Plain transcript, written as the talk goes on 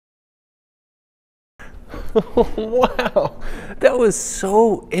Wow, that was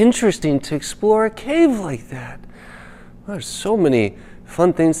so interesting to explore a cave like that. There's so many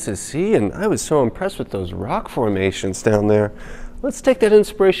fun things to see, and I was so impressed with those rock formations down there. Let's take that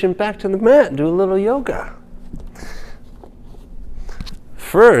inspiration back to the mat and do a little yoga.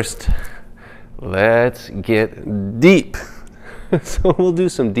 First, let's get deep. So we'll do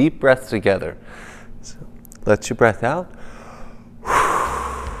some deep breaths together. So let your breath out.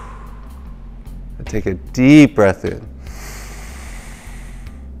 And take a deep breath in.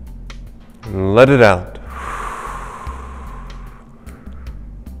 And let it out.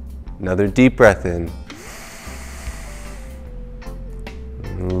 Another deep breath in.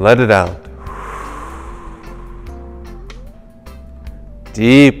 And let it out.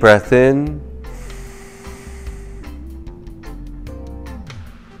 Deep breath in.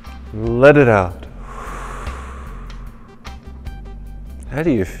 Let it out. How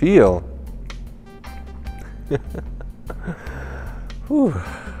do you feel? Whew.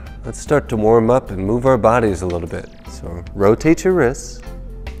 Let's start to warm up and move our bodies a little bit. So rotate your wrists.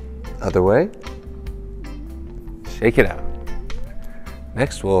 Other way. Shake it out.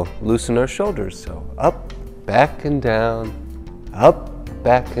 Next we'll loosen our shoulders. So up, back and down. Up,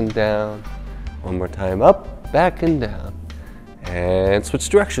 back and down. One more time. Up, back and down. And switch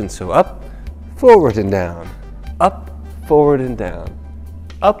directions. So up, forward and down. Up, forward and down.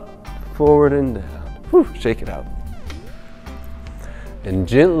 Up, forward and down. Whew, shake it out. And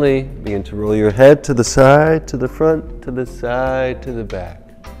gently begin to roll your head to the side, to the front, to the side, to the back.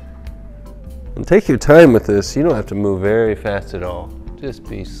 And take your time with this. You don't have to move very fast at all. Just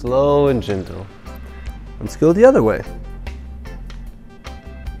be slow and gentle. Let's go the other way.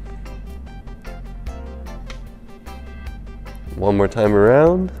 One more time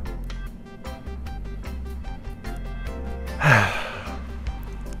around.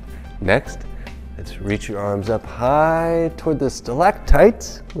 Next, let's reach your arms up high toward the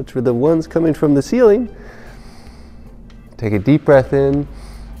stalactites, which were the ones coming from the ceiling. Take a deep breath in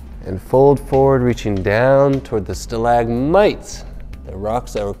and fold forward, reaching down toward the stalagmites, the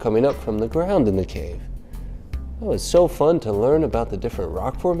rocks that were coming up from the ground in the cave. It was so fun to learn about the different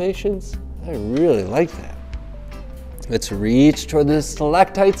rock formations. I really liked that. Let's reach toward the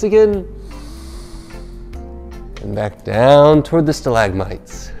stalactites again. And back down toward the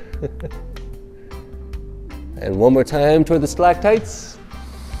stalagmites. And one more time toward the stalactites.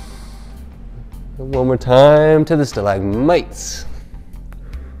 And one more time to the stalagmites.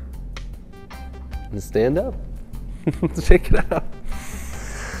 And stand up. Check it out.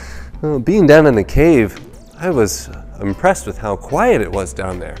 Well, being down in the cave, I was impressed with how quiet it was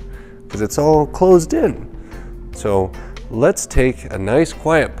down there, because it's all closed in. So let's take a nice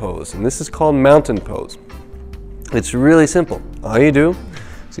quiet pose, and this is called mountain pose. It's really simple. All you do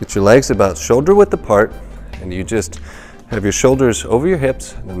is get your legs about shoulder width apart, and you just have your shoulders over your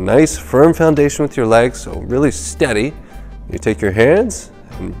hips, and a nice firm foundation with your legs, so really steady. You take your hands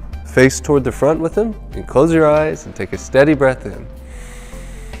and face toward the front with them, and close your eyes and take a steady breath in.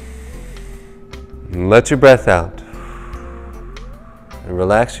 And let your breath out. And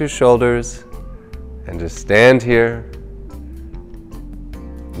relax your shoulders and just stand here.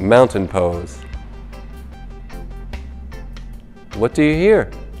 Mountain pose. What do you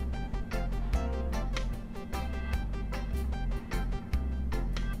hear?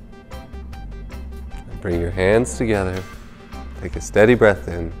 Bring your hands together. Take a steady breath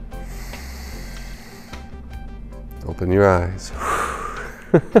in. Open your eyes.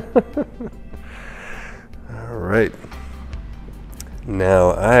 All right.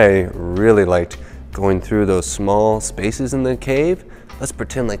 Now, I really liked going through those small spaces in the cave. Let's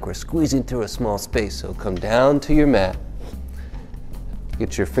pretend like we're squeezing through a small space. So come down to your mat.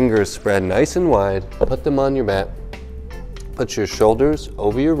 Get your fingers spread nice and wide. Put them on your mat. Put your shoulders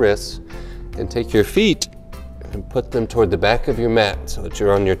over your wrists and take your feet and put them toward the back of your mat so that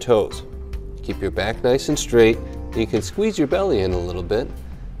you're on your toes. Keep your back nice and straight. You can squeeze your belly in a little bit,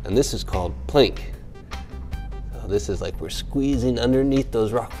 and this is called plank. So this is like we're squeezing underneath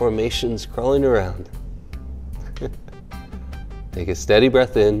those rock formations, crawling around. Take a steady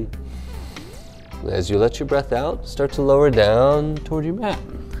breath in. As you let your breath out, start to lower down toward your mat.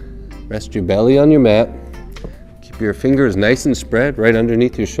 Rest your belly on your mat. Keep your fingers nice and spread right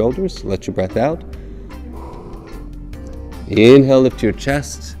underneath your shoulders. Let your breath out. Inhale, lift your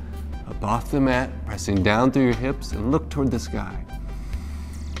chest up off the mat, pressing down through your hips and look toward the sky.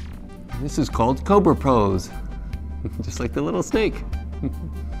 This is called cobra pose, just like the little snake.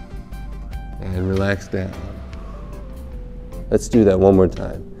 And relax down. Let's do that one more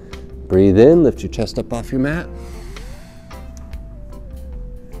time. Breathe in, lift your chest up off your mat.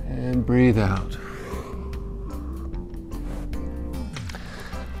 And breathe out.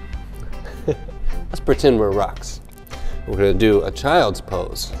 Let's pretend we're rocks. We're gonna do a child's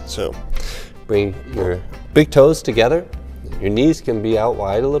pose. So bring your big toes together. Your knees can be out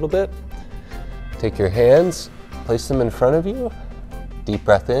wide a little bit. Take your hands, place them in front of you. Deep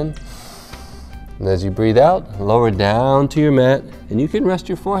breath in. And as you breathe out, lower down to your mat, and you can rest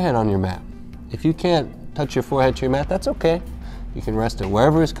your forehead on your mat. If you can't touch your forehead to your mat, that's okay. You can rest it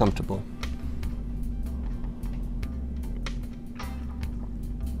wherever is comfortable.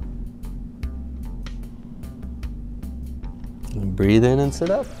 And breathe in and sit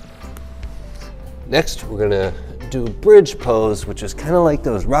up. Next, we're gonna do a bridge pose, which is kind of like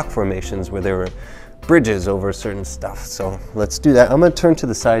those rock formations where there were bridges over certain stuff. So let's do that. I'm gonna turn to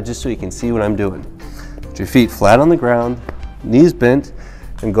the side just so you can see what I'm doing. Put your feet flat on the ground, knees bent,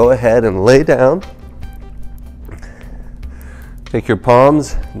 and go ahead and lay down. Take your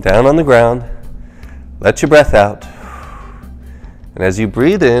palms down on the ground, let your breath out. And as you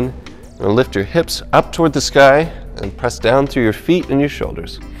breathe in, you're gonna lift your hips up toward the sky and press down through your feet and your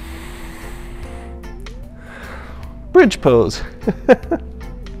shoulders. Bridge pose.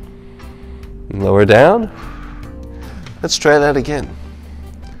 Lower down. Let's try that again.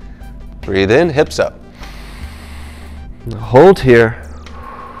 Breathe in, hips up. Hold here.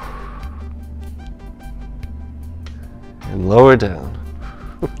 And lower down.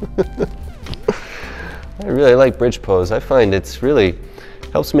 I really like bridge pose. I find it's really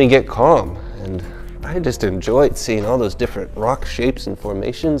helps me get calm, and I just enjoyed seeing all those different rock shapes and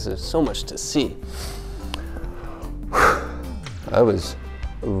formations. There's so much to see. I was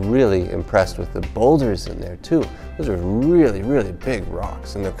really impressed with the boulders in there too. Those are really, really big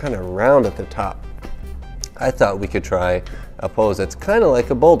rocks, and they're kind of round at the top. I thought we could try a pose that's kind of like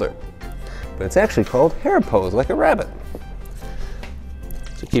a boulder, but it's actually called hare pose, like a rabbit.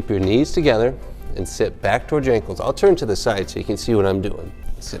 So keep your knees together and sit back towards your ankles. I'll turn to the side so you can see what I'm doing.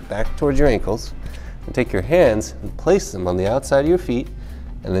 Sit back towards your ankles and take your hands and place them on the outside of your feet,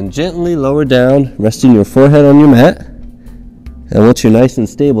 and then gently lower down, resting your forehead on your mat. And once you're nice and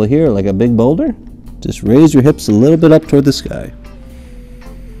stable here, like a big boulder, just raise your hips a little bit up toward the sky.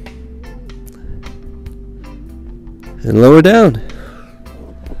 And lower down.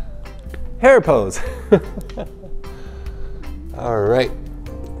 Hare pose. All right.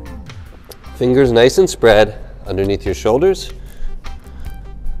 Fingers nice and spread underneath your shoulders.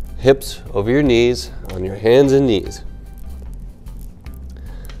 Hips over your knees, on your hands and knees.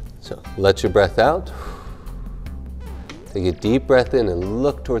 So let your breath out. Take a deep breath in and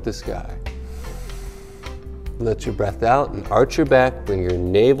look toward the sky. Let your breath out and arch your back, bring your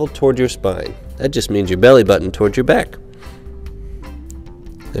navel toward your spine. That just means your belly button toward your back.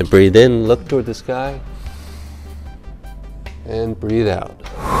 And breathe in, look toward the sky. And breathe out.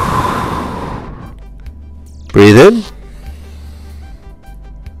 Breathe in.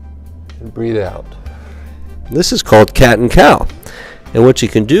 And breathe out. This is called cat and cow. And what you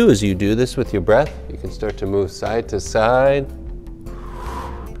can do is you do this with your breath. You can start to move side to side.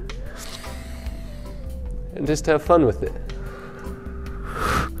 And just have fun with it.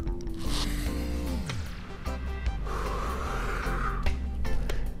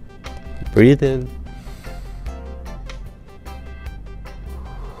 Breathe in.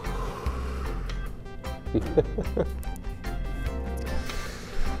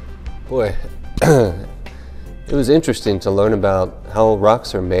 Boy, it was interesting to learn about how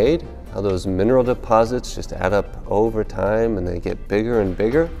rocks are made, how those mineral deposits just add up over time and they get bigger and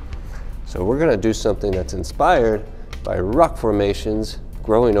bigger. So we're going to do something that's inspired by rock formations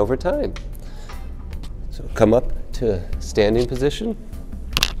growing over time. So come up to a standing position,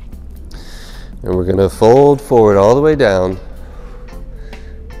 and we're going to fold forward all the way down,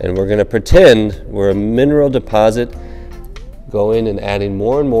 and we're going to pretend we're a mineral deposit going and adding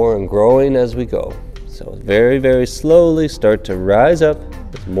more and more and growing as we go. So very, very slowly start to rise up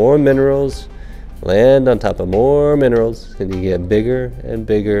with more minerals, land on top of more minerals, and you get bigger and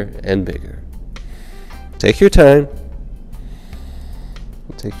bigger and bigger. Take your time.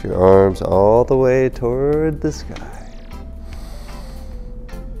 Take your arms all the way toward the sky.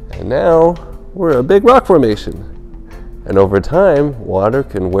 And now we're a big rock formation. And over time, water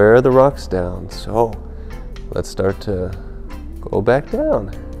can wear the rocks down. So let's start to go back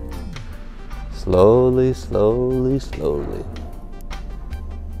down. Slowly, slowly, slowly.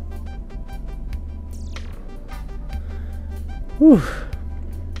 Whew.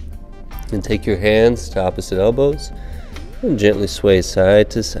 And take your hands to opposite elbows and gently sway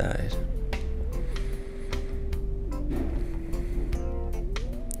side to side.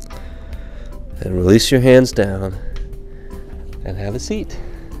 And release your hands down and have a seat.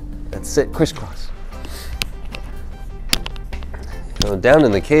 Let's sit crisscross. Now, down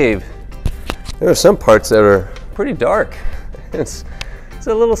in the cave, There are some parts that are pretty dark. It's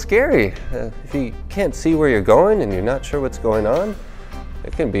a little scary. If you can't see where you're going and you're not sure what's going on,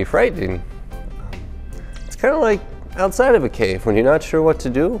 it can be frightening. It's kind of like outside of a cave. When you're not sure what to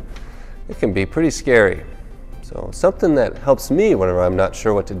do, it can be pretty scary. So something that helps me whenever I'm not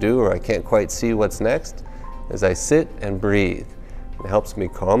sure what to do or I can't quite see what's next is I sit and breathe. It helps me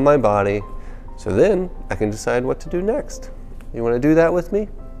calm my body, so then I can decide what to do next. You want to do that with me?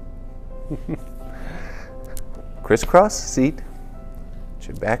 Crisscross seat. Get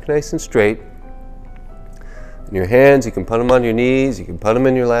your back nice and straight. And your hands, you can put them on your knees, you can put them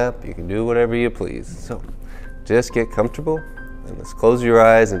in your lap, you can do whatever you please. So just get comfortable and let's close your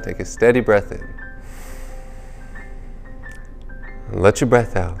eyes and take a steady breath in. And let your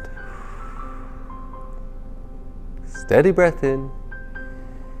breath out. Steady breath in.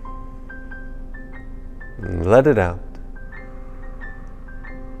 And let it out.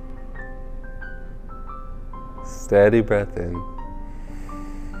 Steady breath in.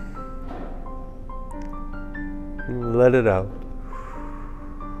 And let it out.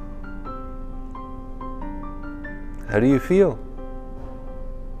 How do you feel?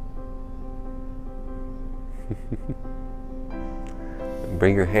 And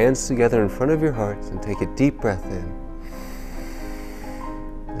bring your hands together in front of your heart and take a deep breath in.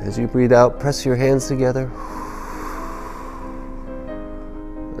 As you breathe out, press your hands together.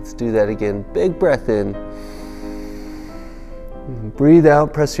 Let's do that again. Big breath in. Breathe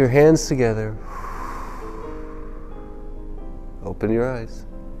out, press your hands together. Open your eyes.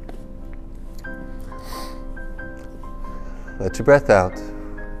 Let your breath out.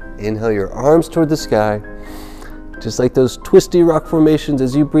 Inhale your arms toward the sky. Just like those twisty rock formations,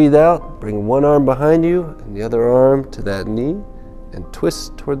 as you breathe out, bring one arm behind you and the other arm to that knee and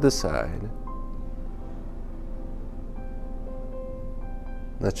twist toward the side.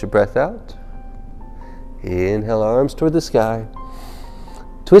 Let your breath out. Inhale, arms toward the sky.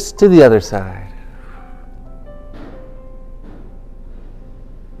 Twist to the other side.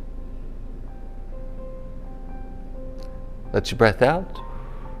 Let your breath out.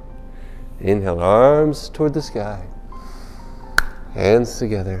 Inhale, arms toward the sky. Hands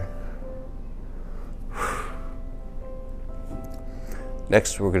together.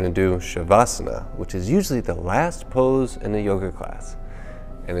 Next, we're going to do Shavasana, which is usually the last pose in a yoga class.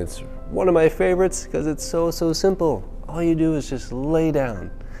 And it's one of my favorites because it's so simple. All you do is just lay down.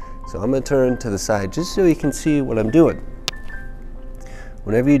 So I'm going to turn to the side just so you can see what I'm doing.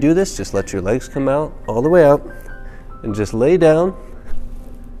 Whenever you do this, just let your legs come out all the way out and just lay down.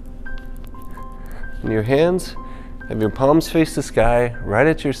 And your hands, have your palms face the sky right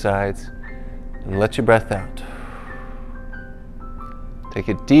at your sides, and let your breath out. Take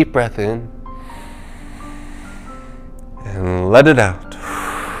a deep breath in and let it out.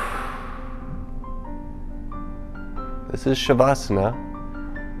 This is Shavasana.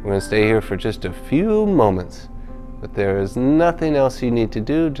 We're going to stay here for just a few moments, but there is nothing else you need to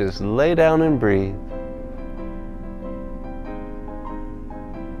do. Just lay down and breathe.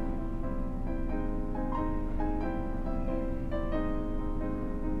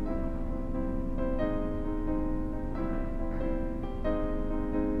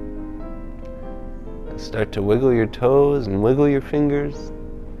 Start to wiggle your toes and wiggle your fingers.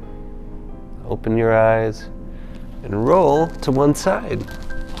 Open your eyes and roll to one side.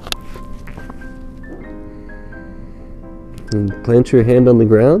 And plant your hand on the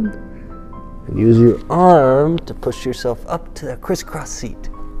ground and use your arm to push yourself up to that crisscross seat.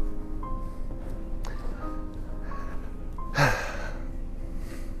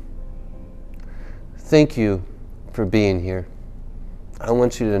 Thank you for being here. I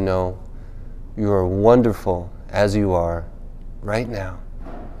want you to know you are wonderful as you are right now.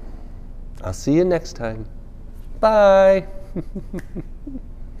 I'll see you next time. Bye.